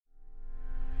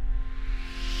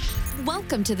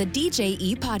Welcome to the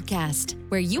DJE podcast,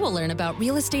 where you will learn about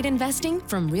real estate investing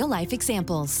from real-life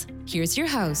examples. Here's your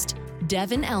host,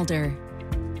 Devin Elder.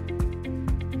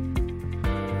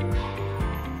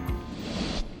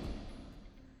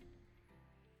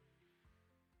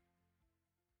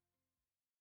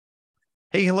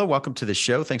 Hey, hello. Welcome to the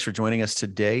show. Thanks for joining us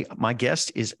today. My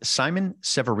guest is Simon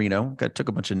Severino. Took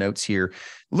a bunch of notes here.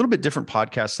 A little bit different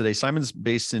podcast today. Simon's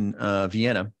based in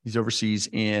Vienna. He's overseas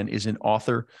and is an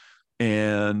author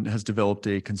and has developed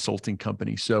a consulting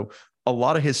company. So a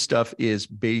lot of his stuff is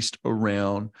based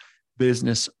around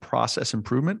business process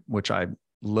improvement, which I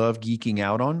love geeking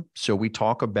out on. So we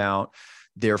talk about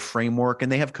their framework,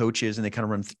 and they have coaches, and they kind of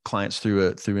run clients through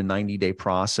a 90-day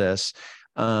process.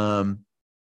 And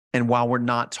while we're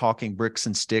not talking bricks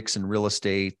and sticks and real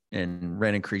estate and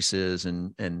rent increases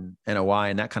and NOI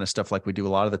and that kind of stuff like we do a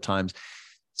lot of the times,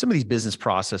 some of these business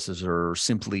processes are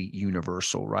simply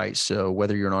universal, right? So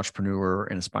whether you're an entrepreneur,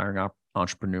 an aspiring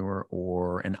entrepreneur,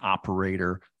 or an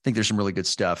operator, I think there's some really good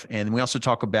stuff. And we also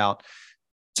talk about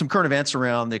some current events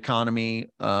around the economy,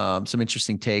 some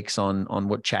interesting takes on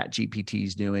what ChatGPT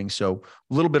is doing. So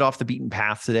a little bit off the beaten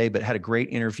path today, but had a great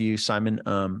interview. Simon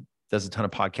does a ton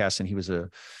of podcasts, and he was a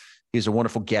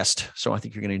wonderful guest. So I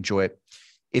think you're going to enjoy it.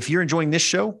 If you're enjoying this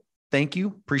show, thank you.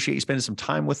 Appreciate you spending some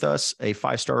time with us. A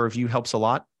 5-star review helps a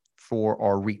lot for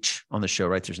our reach on the show,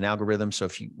 right? There's an algorithm. So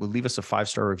if you would leave us a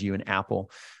 5-star review in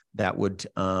Apple, that would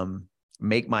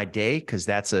make my day, because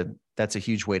that's a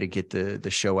huge way to get the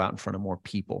show out in front of more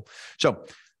people. So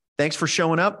thanks for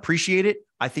showing up. Appreciate it.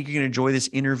 I think you're going to enjoy this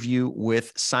interview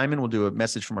with Simon. We'll do a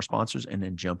message from our sponsors and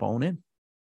then jump on in.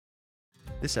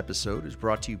 This episode is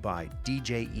brought to you by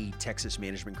DJE Texas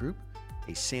Management Group,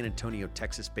 a San Antonio,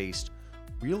 Texas-based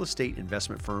real estate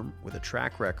investment firm with a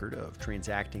track record of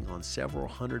transacting on several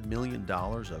 $100 million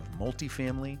of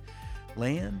multifamily,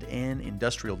 land, and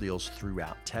industrial deals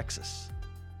throughout Texas.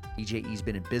 DJE's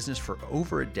been in business for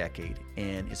over a decade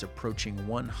and is approaching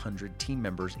 100 team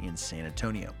members in San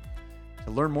Antonio.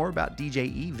 To learn more about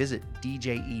DJE, visit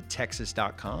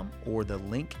djetexas.com or the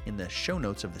link in the show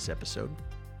notes of this episode.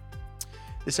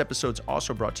 This episode is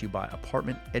also brought to you by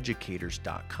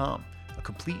apartmenteducators.com, a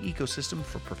complete ecosystem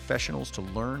for professionals to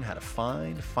learn how to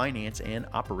find, finance, and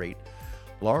operate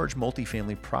large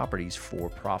multifamily properties for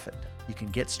profit. You can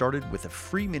get started with a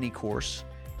free mini course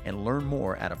and learn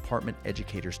more at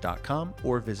apartmenteducators.com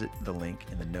or visit the link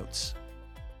in the notes.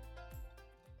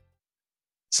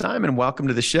 Simon, welcome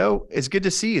to the show. It's good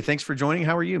to see you. Thanks for joining.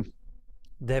 How are you?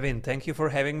 Devin, thank you for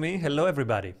having me. Hello,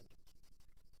 everybody.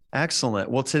 Excellent.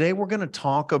 Well, today we're going to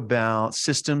talk about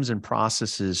systems and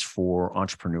processes for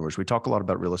entrepreneurs. We talk a lot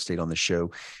about real estate on the show.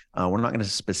 We're not going to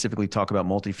specifically talk about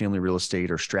multifamily real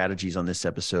estate or strategies on this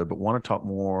episode, but want to talk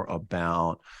more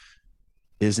about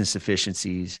business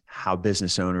efficiencies, how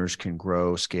business owners can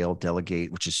grow, scale,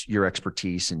 delegate, which is your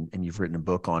expertise, and you've written a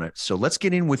book on it. So let's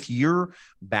get in with your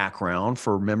background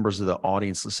for members of the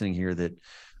audience listening here that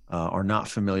are not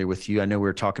familiar with you. I know we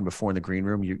were talking before in the green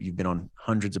room. You've been on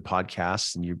hundreds of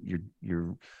podcasts, and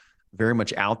you're very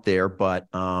much out there. But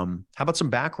how about some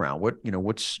background?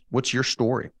 What's your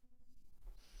story?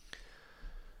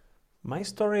 My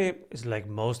story is like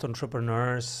most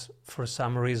entrepreneurs. For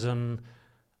some reason,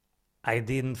 I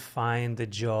didn't find a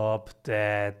job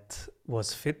that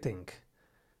was fitting.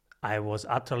 I was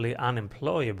utterly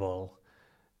unemployable,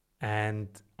 and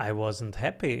I wasn't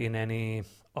happy in any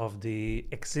of the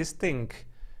existing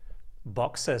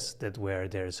boxes that were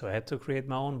there. So I had to create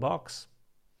my own box.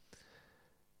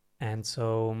 And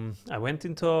so I went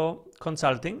into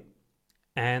consulting,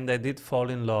 and I did fall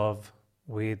in love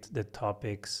with the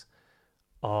topics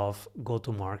of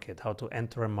go-to-market, how to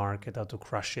enter a market, how to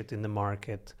crush it in the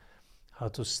market, how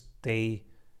to stay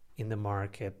in the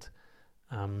market,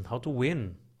 how to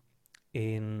win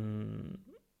in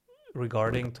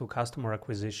regarding to customer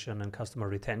acquisition and customer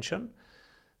retention.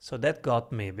 So that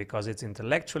got me, because it's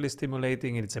intellectually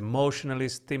stimulating, it's emotionally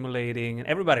stimulating, and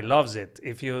everybody loves it.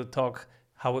 If you talk,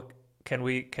 how can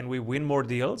we win more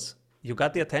deals? You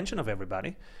got the attention of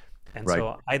everybody. And right.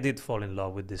 So I did fall in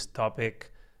love with this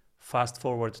topic. Fast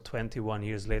forward 21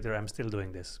 years later, I'm still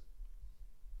doing this.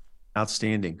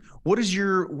 Outstanding. What does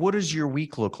your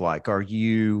week look like? Are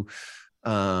you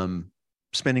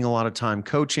spending a lot of time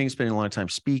coaching, spending a lot of time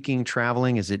speaking,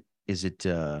 traveling? Is it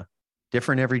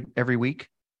different every week?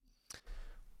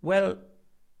 Well,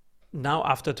 now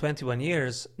after 21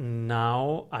 years,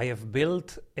 now I have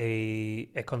built a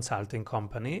consulting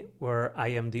company where I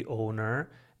am the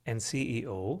owner and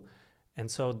CEO.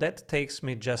 And so that takes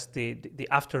me just the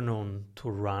afternoon to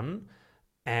run.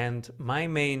 And my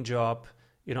main job,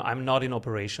 I'm not in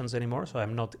operations anymore, so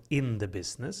I'm not in the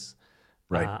business.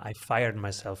 Right. I fired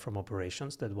myself from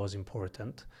operations. That was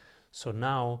important. So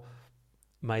now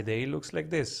my day looks like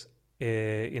this.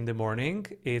 In the morning,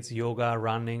 it's yoga,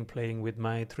 running, playing with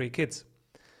my 3 kids.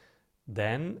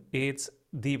 Then it's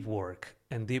deep work.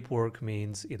 And deep work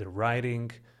means either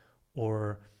writing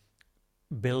or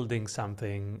building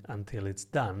something until it's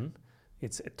done.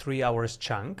 It's a 3 hours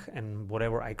chunk, and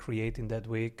whatever I create in that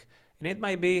week. And it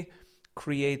might be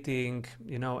creating,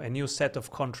 a new set of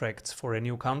contracts for a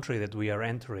new country that we are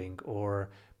entering,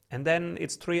 and then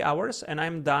it's 3 hours and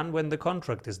I'm done when the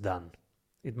contract is done.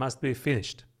 It must be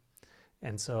finished.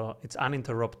 And so it's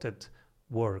uninterrupted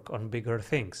work on bigger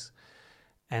things.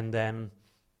 And then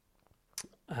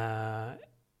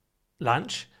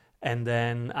lunch, and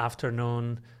then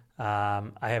afternoon,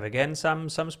 I have again some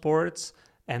sports,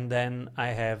 and then I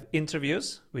have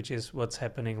interviews, which is what's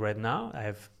happening right now. I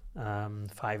have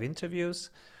 5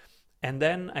 interviews, and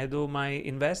then I do my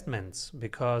investments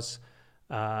because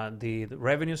the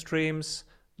revenue streams,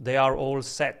 they are all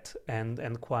set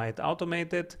and quite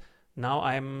automated. Now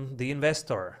I'm the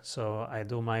investor, so I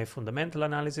do my fundamental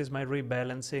analysis, my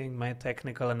rebalancing, my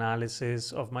technical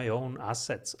analysis of my own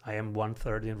assets. I am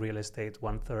 1/3 in real estate,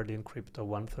 1/3 in crypto,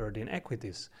 1/3 in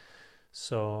equities.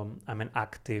 So I'm an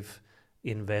active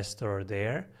investor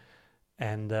there.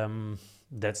 And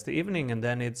that's the evening. And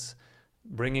then it's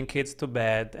bringing kids to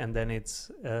bed, and then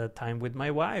it's time with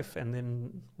my wife, and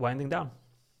then winding down.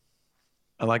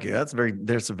 I like it.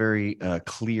 There's a very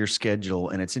clear schedule.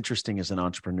 And it's interesting as an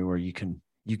entrepreneur, you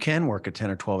can work a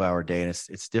 10 or 12-hour day. And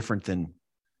it's different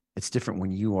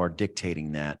when you are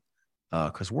dictating that,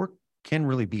 because work can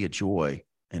really be a joy,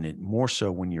 and it more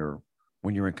so when you're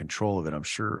in control of it. I'm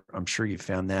sure you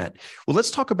found that. Well,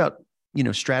 let's talk about,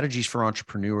 strategies for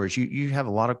entrepreneurs. You have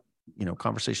a lot of,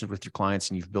 conversations with your clients,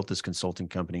 and you've built this consulting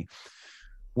company.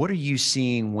 What are you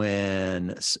seeing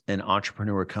when an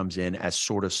entrepreneur comes in as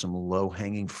sort of some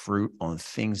low-hanging fruit on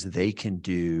things they can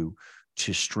do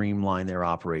to streamline their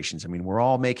operations? I mean, we're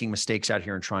all making mistakes out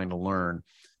here and trying to learn.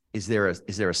 Is there a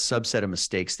subset of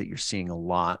mistakes that you're seeing a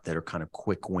lot that are kind of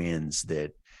quick wins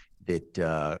that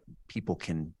people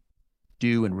can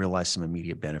do and realize some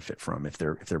immediate benefit from if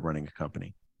they're running a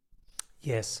company?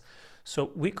 Yes.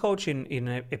 So we coach in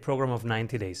a program of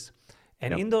 90 days.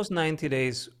 And in those 90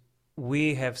 days,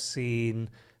 we have seen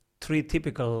 3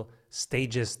 typical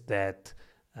stages that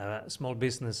small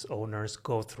business owners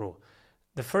go through.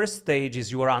 The first stage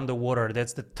is you are underwater.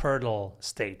 That's the turtle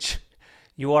stage.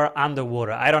 You are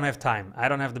underwater. I don't have time. I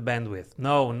don't have the bandwidth.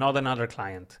 No, not another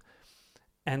client.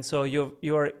 And so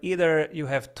you are either you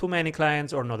have too many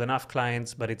clients or not enough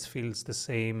clients, but it feels the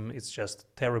same. It's just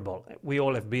terrible. We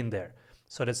all have been there.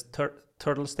 So that's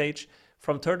turtle stage.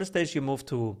 From turtle stage, you move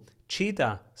to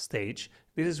cheetah stage.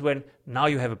 This is when now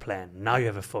you have a plan. Now you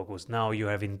have a focus. Now you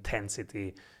have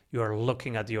intensity. You are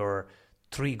looking at your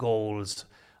 3 goals,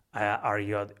 are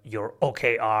your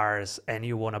OKRs, and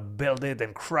you want to build it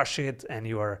and crush it, and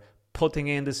you are putting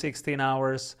in the 16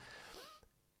 hours.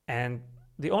 And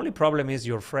the only problem is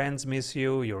your friends miss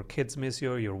you, your kids miss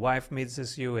you, your wife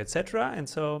misses you, etc. And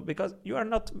so because you are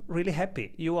not really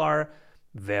happy, you are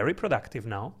very productive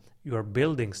now. You are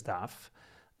building stuff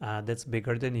that's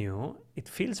bigger than you. It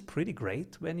feels pretty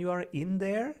great when you are in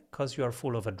there because you are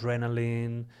full of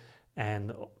adrenaline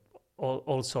and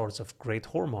all sorts of great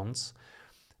hormones.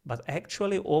 But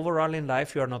actually, overall in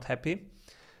life, you are not happy.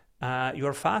 You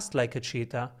are fast like a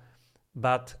cheetah,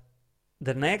 but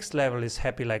the next level is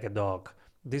happy like a dog.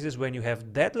 This is when you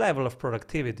have that level of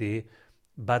productivity,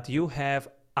 but you have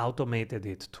automated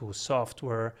it to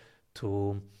software,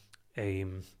 to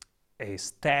a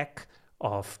stack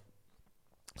of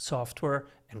software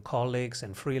and colleagues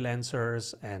and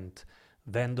freelancers and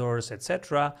vendors,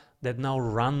 etc., that now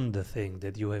run the thing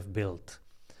that you have built.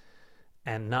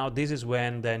 And now this is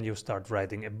when then you start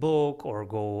writing a book or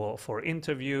go for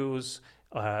interviews,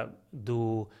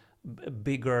 do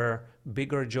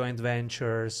bigger joint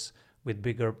ventures with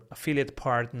bigger affiliate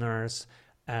partners,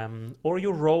 or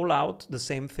you roll out the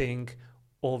same thing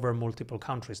over multiple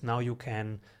countries. Now you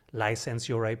can license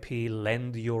your IP,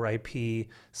 lend your IP,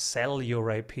 sell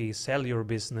your IP, sell your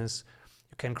business.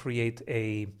 You can create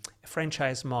a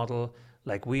franchise model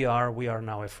like we are. We are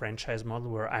now a franchise model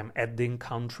where I'm adding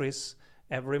countries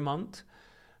every month.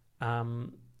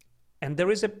 And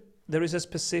there is a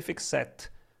specific set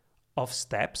of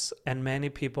steps, and many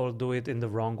people do it in the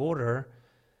wrong order.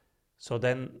 So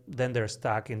then they're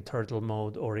stuck in turtle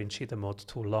mode or in cheetah mode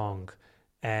too long.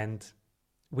 And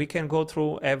we can go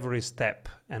through every step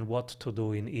and what to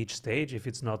do in each stage if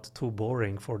it's not too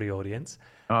boring for the audience.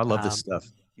 Oh, I love this stuff.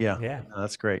 Yeah. No,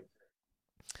 that's great.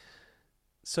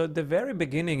 So at the very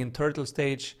beginning in turtle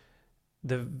stage,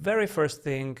 The very first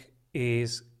thing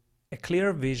is a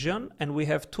clear vision, and we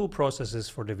have two processes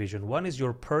for the vision. One is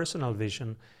your personal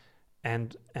vision,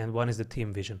 and one is the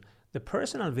team vision. The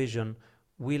personal vision,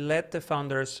 we let the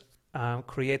founders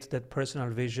create that personal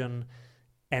vision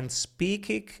and speak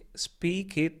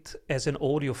it as an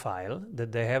audio file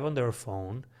that they have on their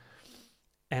phone,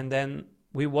 and then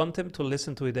we want them to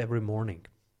listen to it every morning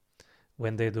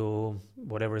when they do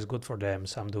whatever is good for them.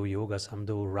 Some do yoga, some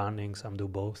do running, some do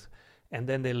both. And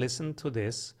then they listen to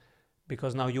this,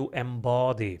 because now you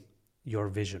embody your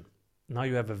vision. Now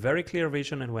you have a very clear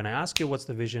vision, and when I ask you what's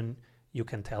the vision, you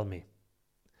can tell me.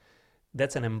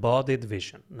 That's an embodied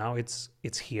vision. Now it's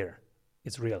here,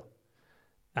 it's real.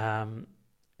 And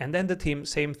then the team,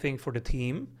 same thing for the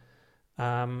team,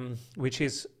 which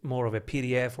is more of a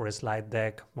PDF or a slide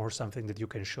deck, more something that you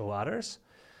can show others.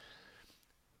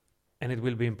 And it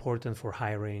will be important for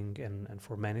hiring and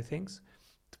for many things,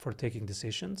 for taking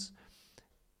decisions.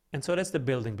 And so that's the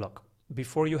building block.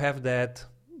 Before you have that,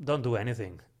 don't do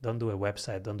anything. Don't do a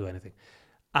website, don't do anything.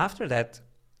 After that,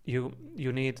 you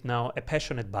need now a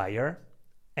passionate buyer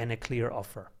and a clear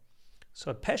offer.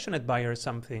 So a passionate buyer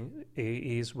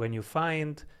is when you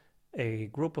find a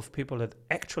group of people that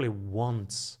actually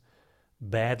wants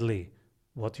badly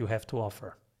what you have to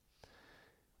offer.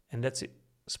 And that's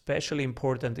especially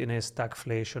important in a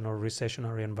stagflation or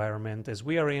recessionary environment as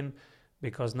we are in,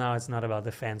 because now it's not about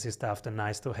the fancy stuff, the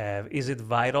nice to have. Is it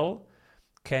vital?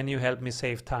 Can you help me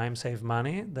save time, save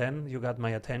money? Then you got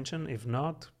my attention. If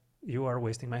not, you are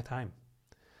wasting my time.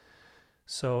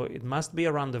 So it must be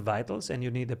around the vitals, and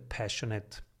you need a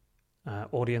passionate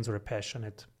audience or a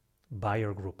passionate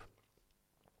buyer group.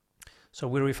 So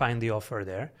we refine the offer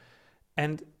there.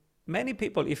 And many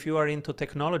people, if you are into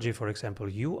technology, for example,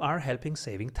 you are helping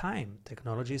saving time.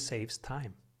 Technology saves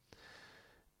time.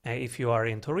 If you are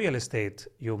into real estate,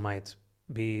 you might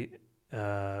be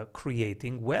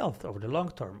creating wealth over the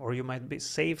long term, or you might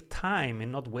save time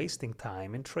in not wasting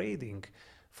time in trading,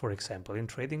 for example, in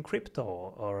trading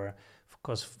crypto, or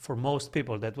because for most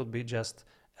people that would be just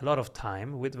a lot of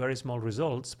time with very small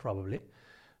results, probably,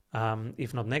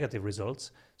 if not negative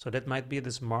results. So that might be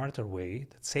the smarter way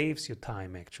that saves you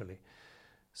time, actually.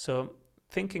 So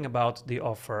thinking about the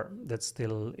offer, that's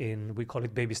still we call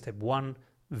it baby step 1,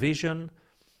 vision,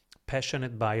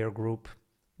 passionate buyer group,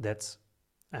 that's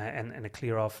and a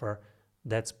clear offer,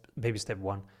 that's baby step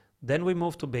 1. Then we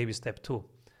move to baby step 2.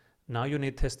 Now you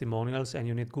need testimonials and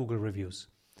you need Google reviews.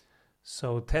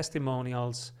 So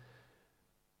testimonials,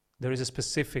 there is a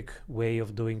specific way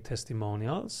of doing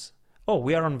testimonials. Oh,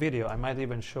 we are on video. I might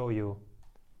even show you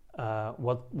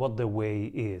what the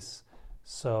way is.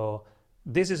 So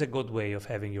this is a good way of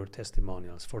having your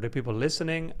testimonials. For the people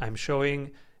listening, I'm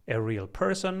showing a real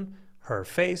person, her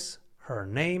face, her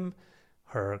name,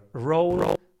 her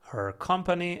role, her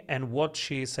company, and what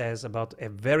she says about a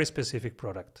very specific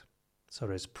product. So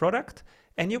there's product,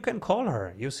 and you can call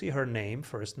her. You see her name,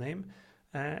 first name,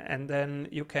 and then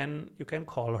you can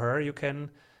call her. You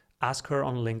can ask her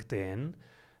on LinkedIn.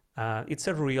 It's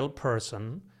a real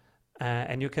person,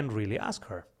 and you can really ask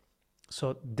her.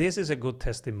 So this is a good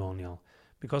testimonial,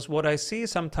 because what I see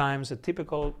sometimes, a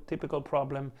typical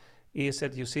problem, is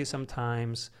that you see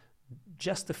sometimes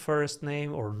just the first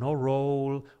name or no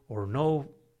role or no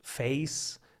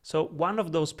face. So one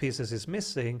of those pieces is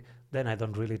missing, then I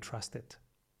don't really trust it.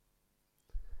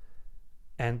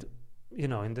 And,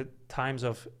 in the times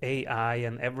of AI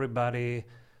and everybody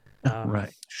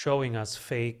right, showing us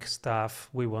fake stuff,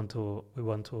 we want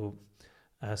to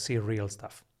see real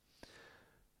stuff.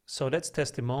 So that's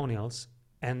testimonials,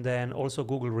 and then also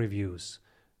Google reviews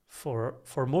for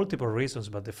multiple reasons.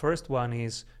 But the first one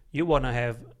is you want to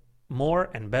have more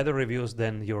and better reviews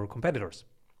than your competitors.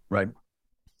 right.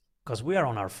 Because we are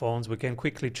on our phones, we can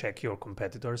quickly check your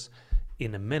competitors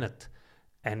in a minute.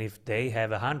 And if they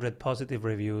have 100 positive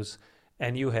reviews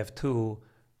and you have 2,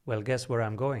 well, guess where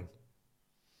I'm going?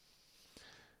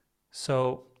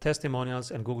 So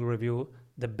testimonials and Google review,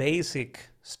 the basic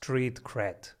street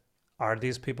cred. Are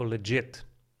these people legit?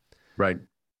 Right.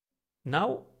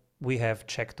 Now we have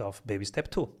checked off baby step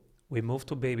 2. We move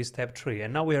to baby step 3,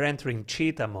 and now we are entering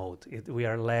cheetah mode. We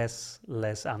are less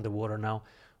underwater now.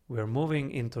 We're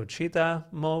moving into cheetah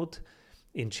mode.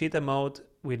 In cheetah mode,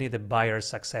 we need a buyer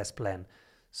success plan.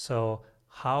 So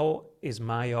how is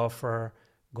my offer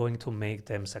going to make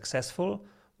them successful?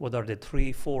 What are the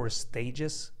 3-4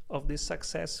 stages of this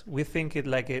success? We think it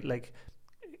like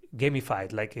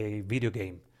gamified, like a video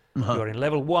game. Uh-huh. You're in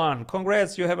level 1.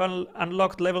 Congrats, you have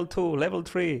unlocked level 2, level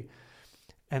 3.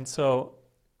 And so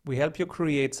We help you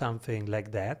create something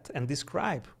like that and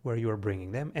describe where you are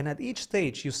bringing them. And at each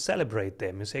stage, you celebrate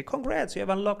them. You say, congrats, you have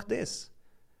unlocked this.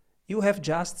 You have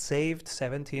just saved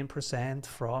 17%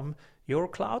 from your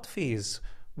cloud fees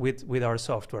with our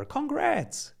software.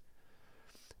 Congrats.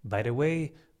 By the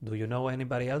way, do you know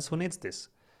anybody else who needs this?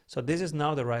 So this is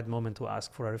now the right moment to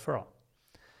ask for a referral.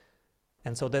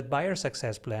 And so that buyer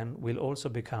success plan will also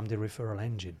become the referral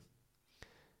engine.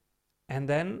 And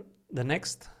then the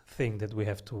next thing that we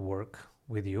have to work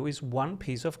with you is one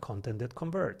piece of content that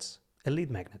converts, a lead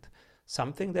magnet,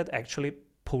 something that actually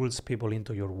pulls people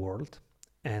into your world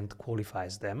and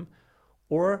qualifies them,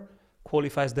 or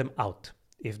qualifies them out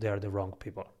if they are the wrong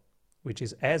people, which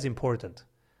is as important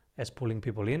as pulling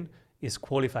people in is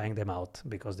qualifying them out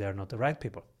because they are not the right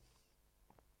people.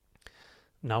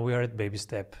 Now we are at baby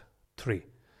step 3.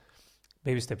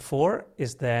 Baby step 4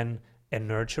 is then a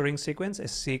nurturing sequence, a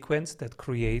sequence that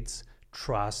creates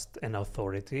trust and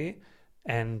authority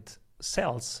and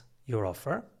sells your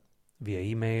offer via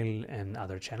email and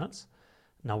other channels.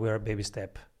 Now we are at baby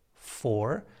step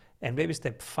 4, and baby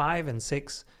step 5 and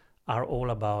 6 are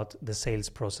all about the sales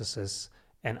processes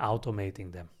and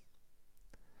automating them.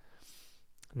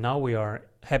 Now we are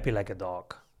happy like a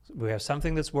dog. We have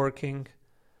something that's working,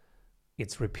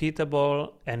 it's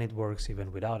repeatable, and it works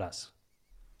even without us.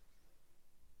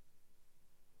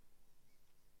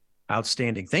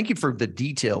 Outstanding. Thank you for the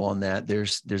detail on that.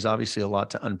 There's obviously a lot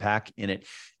to unpack in it.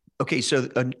 Okay, so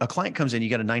a client comes in, you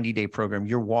got a 90-day program.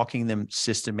 You're walking them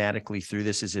systematically through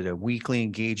this. Is it a weekly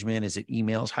engagement? Is it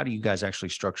emails? How do you guys actually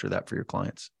structure that for your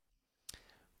clients?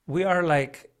 We are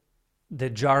like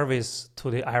the Jarvis to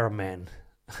the Iron Man.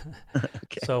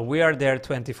 Okay. So we are there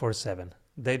 24/7.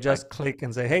 They just click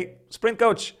and say, hey, sprint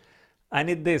coach, I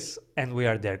need this. And we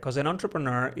are there because an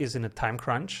entrepreneur is in a time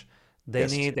crunch. They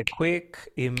need a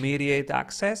quick, immediate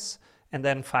access. And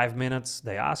then 5 minutes,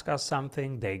 they ask us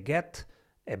something, they get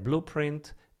a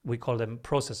blueprint. We call them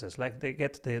processes. Like they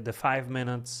get the 5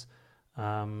 minutes,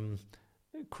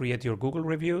 create your Google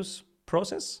reviews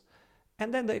process.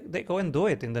 And then they go and do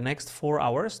it. In the next 4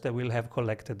 hours, they will have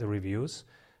collected the reviews.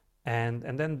 And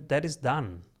then that is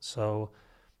done. So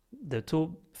the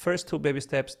first two baby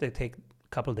steps, they take a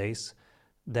couple days.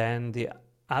 Then the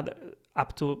other,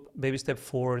 up to baby step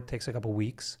 4 takes a couple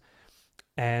weeks.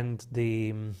 And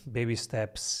the baby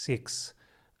step 6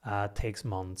 takes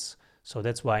months. So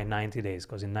that's why 90 days,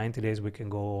 because in 90 days we can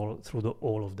go through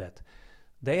all of that.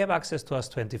 They have access to us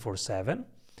 24/7.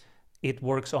 It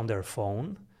works on their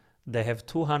phone. They have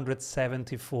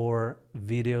 274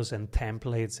 videos and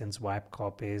templates and swipe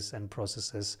copies and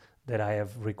processes that I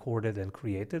have recorded and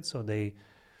created. So they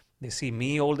see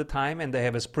me all the time, and they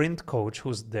have a sprint coach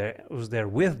who's there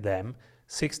with them,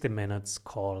 60 minutes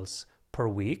calls per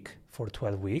week for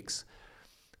 12 weeks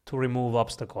to remove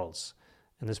obstacles.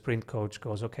 And the sprint coach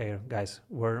goes, okay, guys,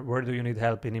 where do you need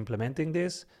help in implementing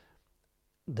this?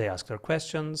 They ask their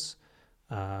questions,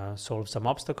 solve some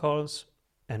obstacles,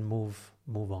 and move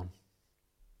on.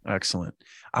 Excellent.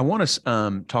 I want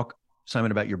to talk,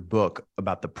 Simon, about your book,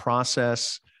 about the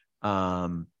process.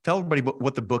 Tell everybody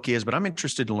what the book is, but I'm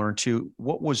interested to learn too,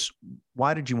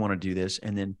 why did you want to do this?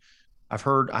 And then I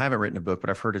haven't written a book,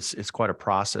 but I've heard it's quite a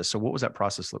process. So what was that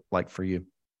process look like for you?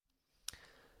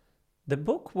 The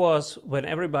book was when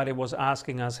everybody was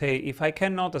asking us, hey, if I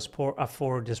cannot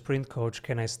afford the sprint coach,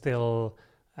 can I still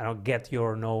get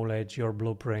your knowledge, your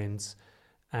blueprints?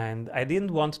 And I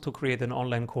didn't want to create an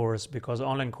online course because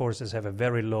online courses have a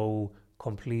very low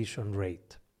completion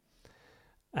rate.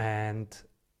 And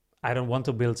I don't want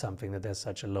to build something that has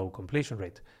such a low completion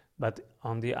rate. But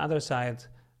on the other side,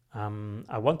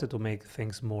 I wanted to make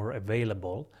things more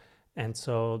available. And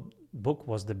so book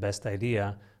was the best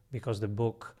idea because the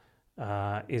book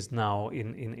is now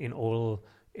in all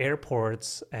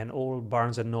airports and all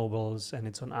Barnes and Nobles, and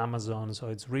it's on Amazon. So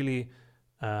it's really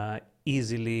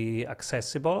easily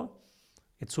accessible.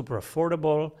 It's super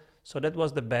affordable. So that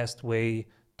was the best way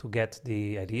to get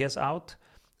the ideas out.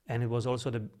 And it was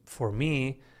also for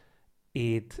me,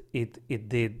 it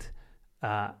did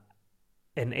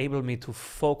enable me to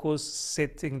focus,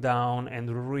 sitting down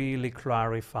and really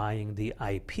clarifying the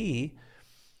IP,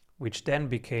 which then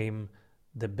became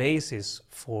the basis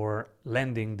for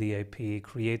lending the IP,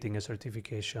 creating a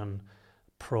certification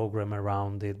program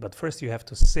around it. But first you have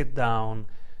to sit down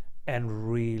and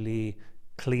really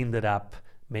clean that up,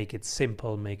 make it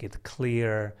simple, make it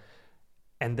clear.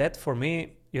 And that for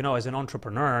me, as an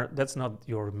entrepreneur, that's not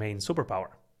your main superpower.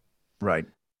 Right.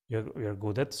 You're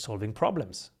good at solving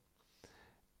problems.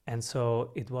 And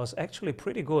so it was actually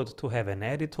pretty good to have an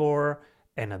editor,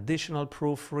 an additional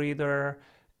proofreader,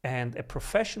 and a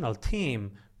professional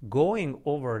team going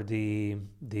over the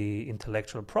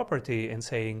intellectual property and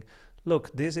saying,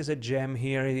 look, this is a gem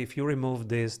here. If you remove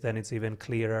this, then it's even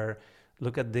clearer.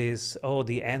 Look at this. Oh,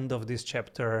 the end of this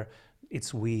chapter,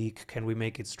 it's weak. Can we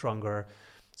make it stronger?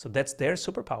 So that's their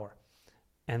superpower.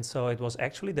 And so it was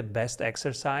actually the best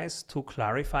exercise to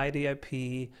clarify the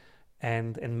IP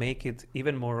and make it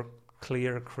even more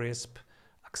clear, crisp,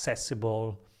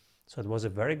 accessible. So it was a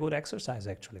very good exercise,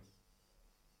 actually.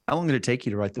 How long did it take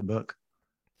you to write the book?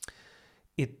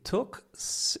 It took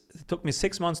me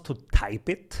 6 months to type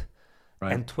it,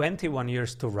 right, and 21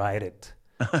 years to write it.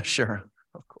 Sure,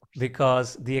 of course.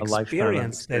 Because the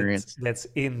experience that's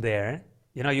in there,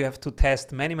 you have to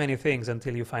test many things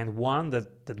until you find one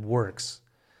that works.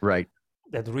 Right.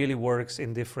 That really works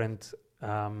in different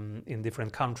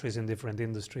countries, in different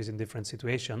industries, in different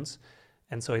situations.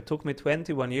 And so it took me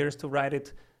 21 years to write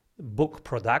it. Book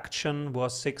production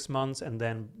was 6 months, and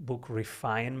then book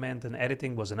refinement and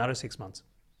editing was another 6 months.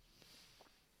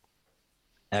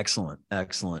 Excellent.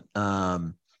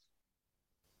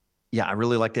 Yeah, I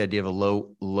really like the idea of a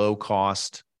low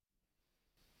cost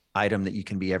item that you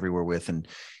can be everywhere with, and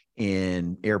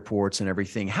in airports and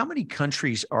everything. How many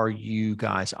countries are you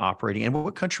guys operating in?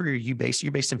 What country are you based?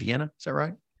 You're based in Vienna, is that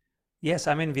right? Yes,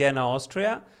 I'm in Vienna,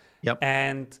 Austria. Yep.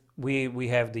 And we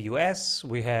have the US,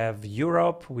 we have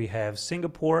Europe, we have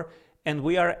Singapore, and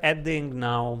we are adding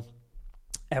now,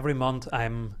 every month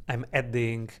I'm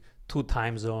adding 2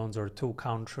 time zones or 2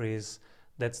 countries.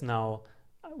 That's now,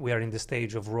 we are in the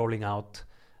stage of rolling out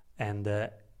and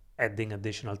adding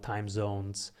additional time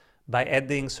zones by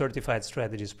adding certified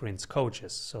strategy sprints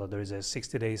coaches. So there is a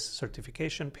 60 days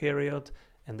certification period,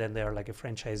 and then they are like a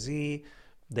franchisee.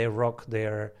 They rock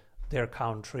their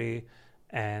country,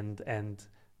 and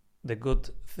the good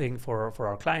thing for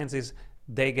our clients is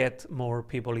they get more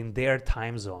people in their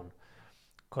time zone,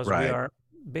 because we are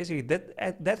basically,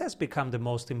 that has become the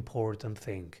most important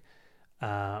thing.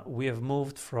 We have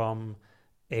moved from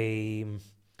a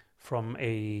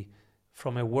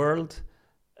world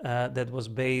that was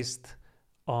based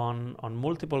on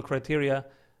multiple criteria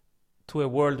to a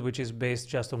world which is based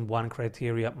just on one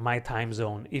criteria, my time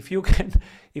zone. If you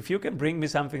can bring me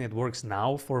something that works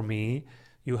now for me,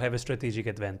 you have a strategic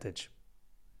advantage.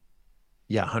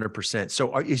 Yeah, 100%.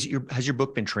 So has your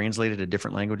book been translated to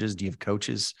different languages? Do you have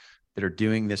coaches that are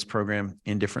doing this program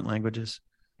in different languages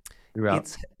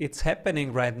throughout? It's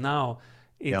happening right now.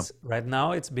 Right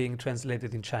now it's being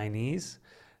translated in Chinese.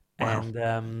 Wow.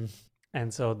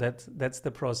 And so that's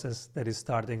the process that is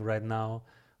starting right now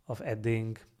of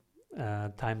adding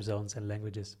time zones and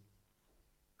languages.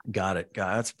 Got it.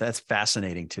 That's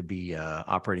fascinating to be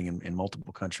operating in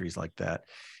multiple countries like that.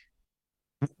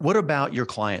 What about your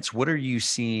clients? What are you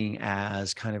seeing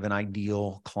as kind of an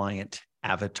ideal client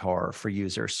avatar for you?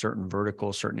 Is there a certain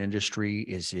vertical, certain industry?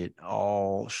 Is it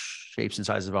all shapes and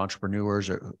sizes of entrepreneurs,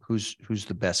 or who's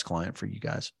the best client for you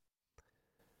guys?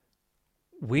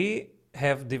 We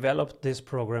have developed this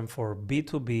program for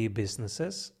B2B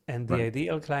businesses, and the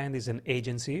ideal client is an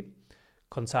agency,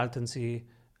 consulting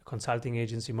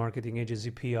agency, marketing agency,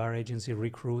 PR agency,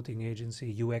 recruiting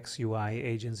agency, UX, UI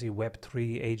agency,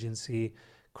 Web3 agency,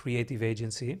 creative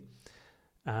agency,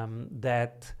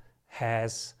 that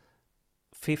has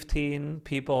 15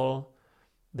 people.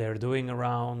 They're doing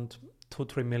around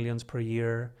 2-3 millions per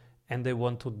year, and they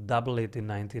want to double it in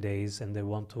 90 days, and they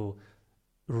want to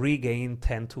regain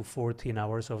 10 to 14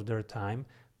 hours of their time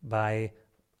by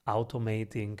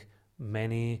automating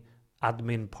many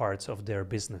admin parts of their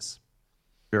business.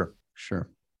 Sure.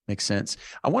 Makes sense.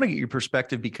 I want to get your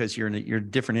perspective, because you're in a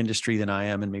different industry than I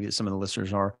am, and maybe some of the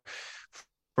listeners are,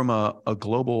 from a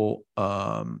global,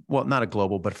 well, not a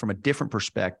global, but from a different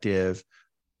perspective.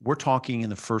 We're talking in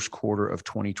the first quarter of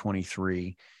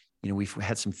 2023. We've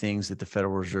had some things that the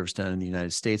Federal Reserve's done in the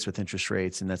United States with interest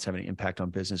rates, and that's having an impact on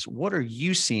business. What are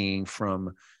you seeing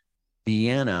from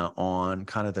Vienna on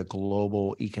kind of the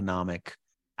global economic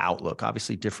outlook?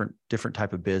 Obviously different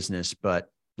type of business,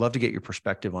 but love to get your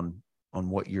perspective on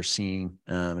what you're seeing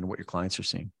and what your clients are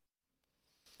seeing.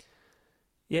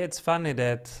 Yeah, it's funny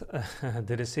that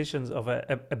the decisions of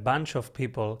a bunch of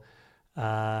people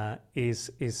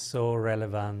is so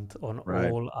relevant on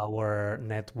all our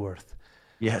net worth.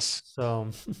 Yes. So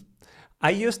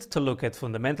I used to look at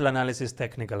fundamental analysis,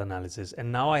 technical analysis,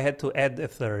 and now I had to add a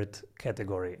third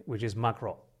category, which is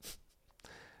macro.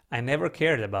 I never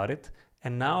cared about it,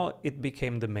 and now it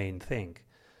became the main thing.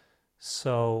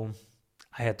 So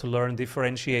I had to learn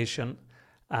differentiation.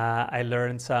 I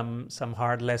learned some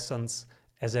hard lessons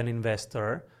as an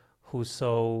investor who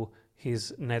saw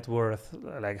his net worth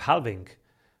like halving,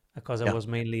 because I was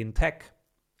mainly in tech.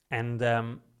 And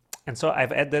so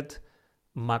I've added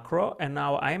macro, and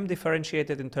now I am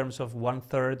differentiated in terms of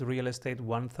 1/3 real estate,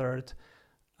 1/3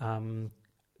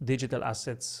 digital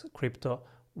assets, crypto,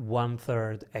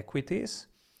 1/3 equities.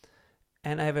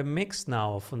 And I have a mix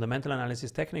now of fundamental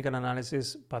analysis, technical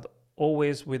analysis, but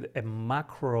always with a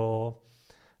macro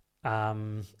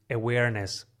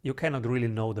awareness. You cannot really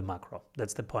know the macro.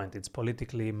 That's the point. It's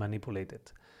politically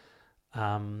manipulated.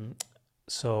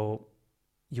 So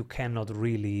you cannot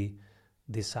really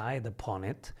decide upon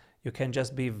it. You can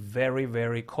just be very,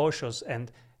 very cautious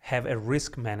and have a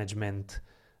risk management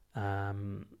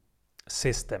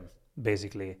system,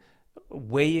 basically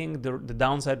weighing the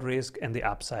downside risk and the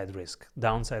upside risk,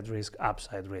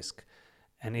 upside risk.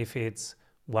 And if it's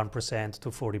 1%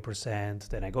 to 40%,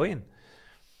 then I go in.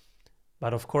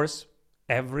 But of course,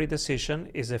 every decision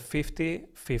is a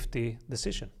 50-50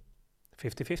 decision.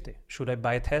 50-50. Should I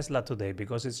buy Tesla today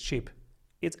because it's cheap?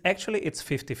 It's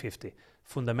 50-50.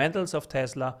 Fundamentals of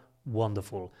Tesla,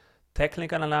 wonderful.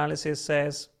 Technical analysis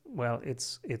says, well,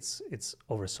 it's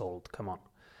oversold. Come on.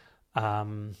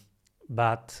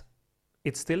 But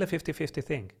it's still a 50-50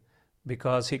 thing,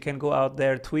 because he can go out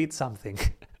there, tweet something,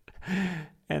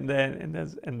 and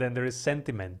then there is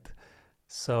sentiment.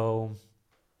 So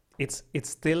it's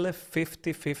still a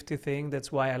 50-50 thing.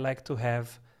 That's why I like to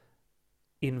have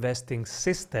investing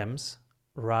systems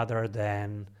rather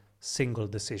than single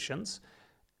decisions.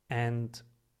 And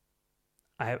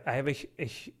I have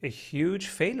a huge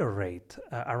failure rate.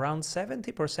 Around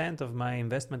 70% of my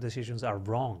investment decisions are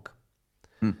wrong.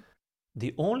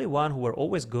 The only one who were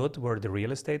always good were the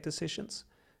real estate decisions,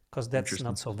 because that's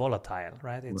not so volatile,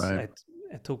 right?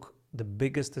 I took the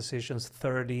biggest decisions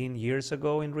 13 years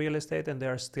ago in real estate, and they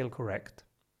are still correct.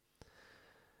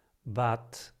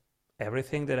 But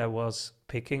everything that I was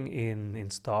picking in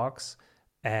stocks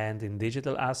and in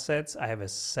digital assets, I have a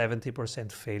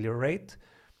 70% failure rate.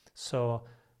 So,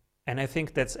 and I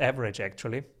think that's average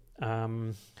actually.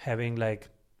 Having like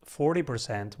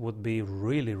 40% would be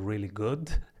really, really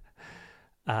good.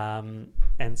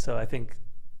 And so I think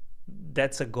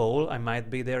that's a goal. I might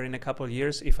be there in a couple of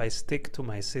years if I stick to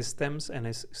my systems and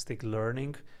I stick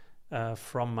learning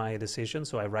from my decisions.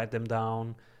 So I write them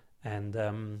down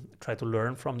and try to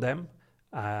learn from them.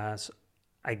 So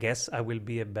I guess I will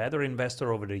be a better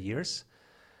investor over the years.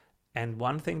 And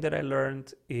one thing that I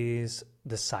learned is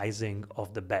the sizing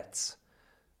of the bets,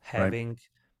 having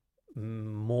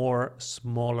more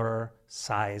smaller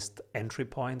sized entry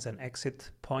points and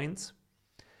exit points,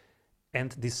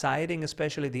 and deciding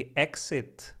especially the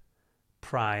exit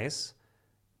price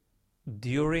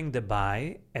during the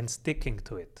buy and sticking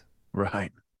to it.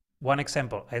 Right. One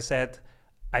example,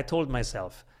 I told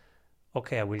myself,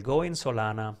 okay, I will go in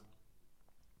Solana.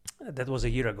 That was a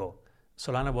year ago.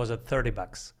 Solana was at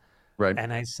 $30. Right.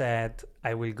 And I said,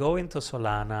 I will go into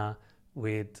Solana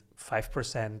with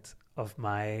 5% of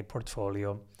my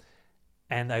portfolio,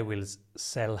 and I will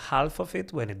sell half of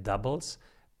it when it doubles,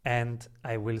 and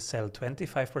I will sell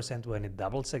 25% when it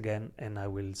doubles again, and I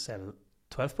will sell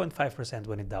 12.5%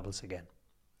 when it doubles again.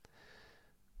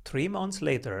 3 months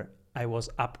later, I was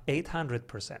up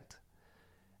 800%.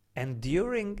 And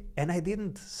I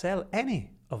didn't sell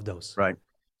any of those. Right.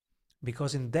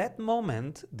 Because in that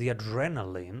moment, the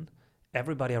adrenaline,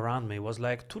 everybody around me was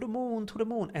like, to the moon,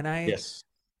 and I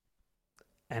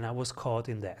was caught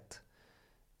in that.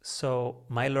 So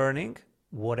my learning,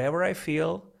 whatever I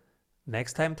feel,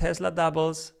 next time Tesla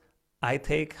doubles, I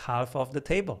take half of the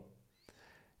table.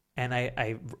 And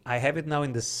I have it now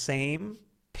in the same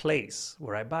place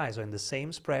where I buy. So in the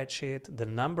same spreadsheet, the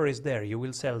number is there. You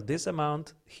will sell this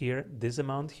amount here, and this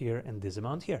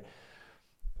amount here.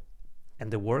 And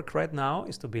the work right now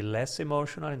is to be less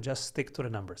emotional and just stick to the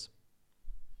numbers.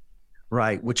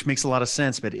 Right, which makes a lot of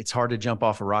sense, but it's hard to jump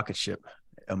off a rocket ship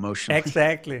emotionally.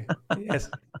 Exactly.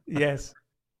 Yes.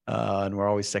 And we're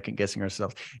always second guessing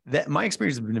ourselves. My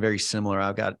experience has been very similar.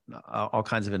 I've got all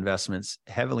kinds of investments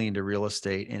heavily into real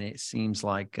estate, and it seems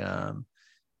like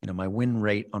my win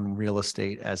rate on real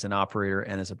estate as an operator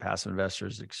and as a passive investor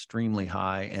is extremely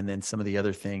high. And then some of the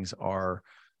other things are,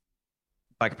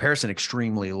 by comparison,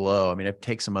 extremely low. I mean, I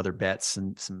take some other bets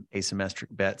and some asymmetric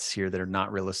bets here that are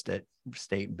not real estate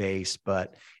based,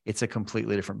 but it's a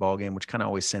completely different ballgame, which kind of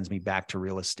always sends me back to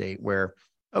real estate where,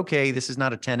 okay, this is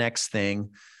not a 10X thing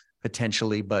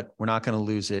potentially, but we're not going to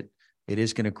lose it. It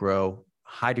is going to grow,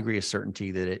 high degree of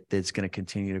certainty that it's going to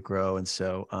continue to grow. And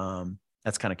so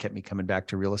that's kind of kept me coming back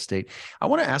to real estate. I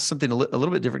want to ask something a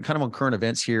little bit different, kind of on current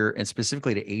events here, and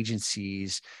specifically to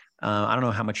agencies. I don't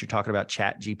know how much you're talking about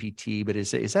Chat GPT, but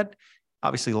is that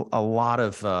obviously a lot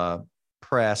of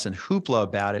press and hoopla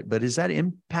about it, but is that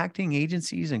impacting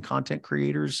agencies and content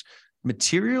creators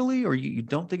materially, or you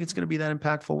don't think it's going to be that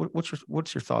impactful?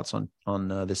 What's your thoughts on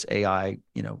this AI,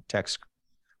 text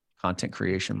content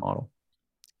creation model?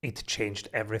 It changed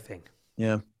everything.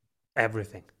 Yeah.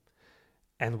 Everything.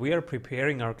 And we are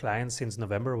preparing our clients since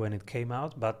November when it came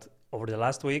out, but over the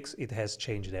last weeks, it has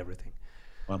changed everything.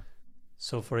 Wow.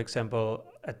 So for example,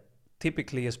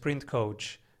 typically a sprint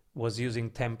coach was using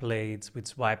templates with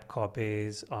swipe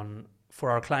copies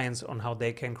for our clients on how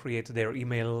they can create their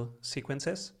email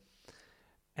sequences.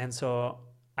 And so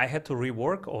I had to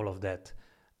rework all of that.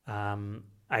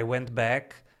 I went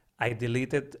back, I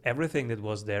deleted everything that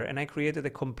was there, and I created a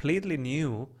completely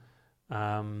new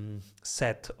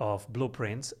set of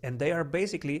blueprints. And they are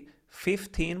basically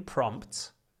 15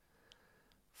 prompts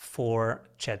for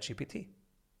ChatGPT.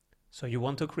 So you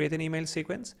want to create an email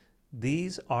sequence?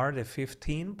 These are the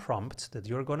 15 prompts that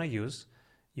you're going to use.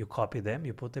 You copy them,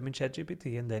 you put them in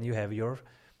ChatGPT, and then you have your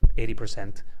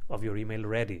 80% of your email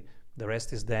ready. The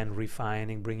rest is then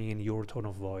refining, bringing in your tone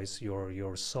of voice,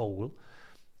 your soul.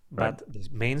 Right. But the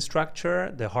main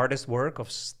structure, the hardest work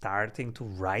of starting to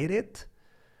write it,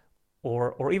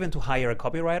 or even to hire a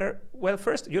copywriter, well,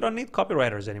 first, you don't need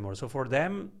copywriters anymore. So for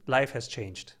them, life has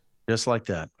changed. Just like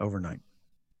that, overnight.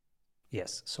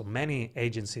 Yes. So many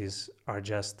agencies are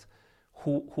just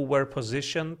who were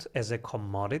positioned as a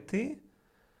commodity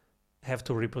have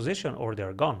to reposition, or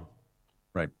they're gone.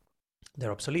 Right.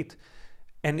 They're obsolete.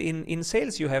 And in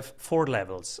sales, you have 4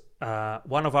 levels.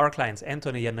 One of our clients,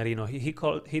 Anthony Iannarino,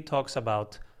 he talks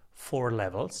about 4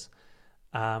 levels.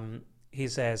 He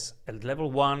says at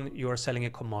level 1, you are selling a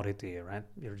commodity, right?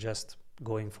 You're just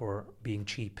going for being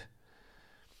cheap.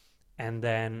 And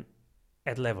then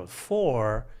at level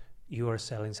 4, you are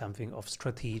selling something of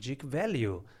strategic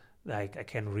value. Like, I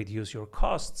can reduce your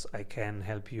costs. I can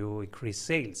help you increase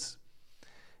sales.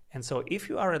 And so if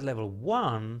you are at level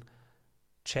 1,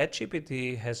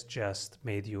 ChatGPT has just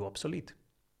made you obsolete.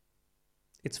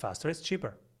 It's faster, it's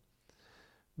cheaper.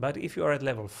 But if you are at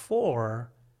level 4,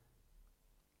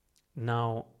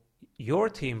 now your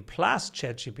team plus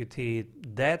ChatGPT,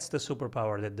 that's the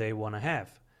superpower that they want to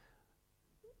have.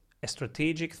 A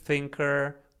strategic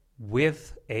thinker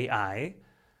with AI,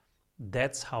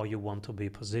 that's how you want to be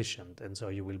positioned. And so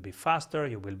you will be faster,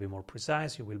 you will be more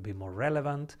precise, you will be more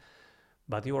relevant,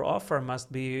 but your offer must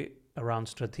be around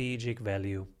strategic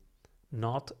value,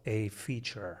 not a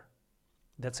feature.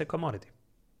 That's a commodity.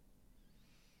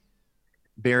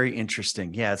 Very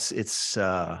interesting. Yeah, it's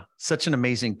such an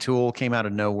amazing tool. Came out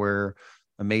of nowhere,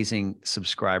 amazing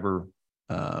subscriber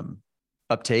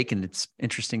uptake, and it's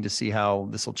interesting to see how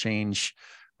this will change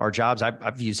our jobs.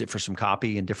 I've used it for some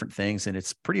copy and different things, and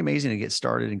it's pretty amazing to get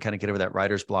started and kind of get over that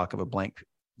writer's block of a blank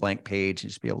page and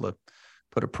just be able to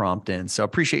put a prompt in. So I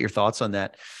appreciate your thoughts on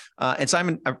that. And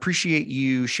Simon, I appreciate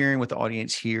you sharing with the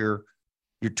audience here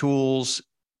your tools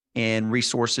and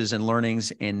resources and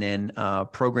learnings, and then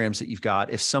programs that you've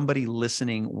got. If somebody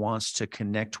listening wants to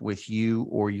connect with you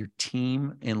or your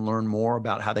team and learn more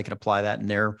about how they can apply that in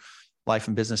their life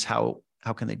and business, how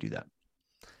can they do that?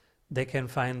 They can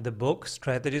find the book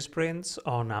Strategy Sprints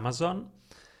on Amazon,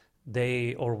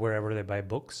 or wherever they buy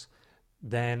books.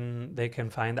 Then they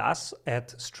can find us at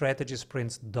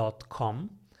strategysprints.com.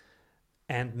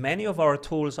 And many of our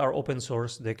tools are open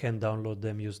source. They can download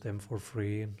them, use them for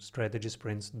free,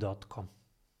 strategysprints.com.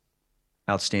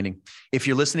 Outstanding. If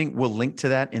you're listening, we'll link to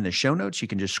that in the show notes. You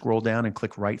can just scroll down and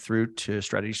click right through to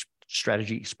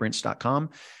strategysprints.com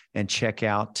and check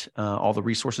out all the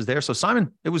resources there. So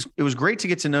Simon, it was great to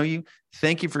get to know you.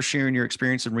 Thank you for sharing your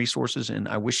experience and resources. And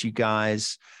I wish you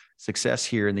guys success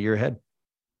here in the year ahead.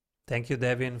 Thank you,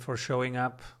 Devin, for showing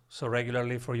up so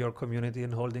regularly for your community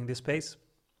and holding this space.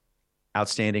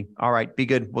 Outstanding. All right. Be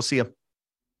good. We'll see you.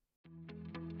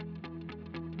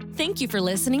 Thank you for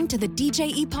listening to the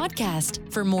DJE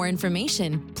podcast. For more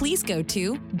information, please go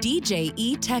to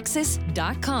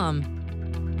djetexas.com.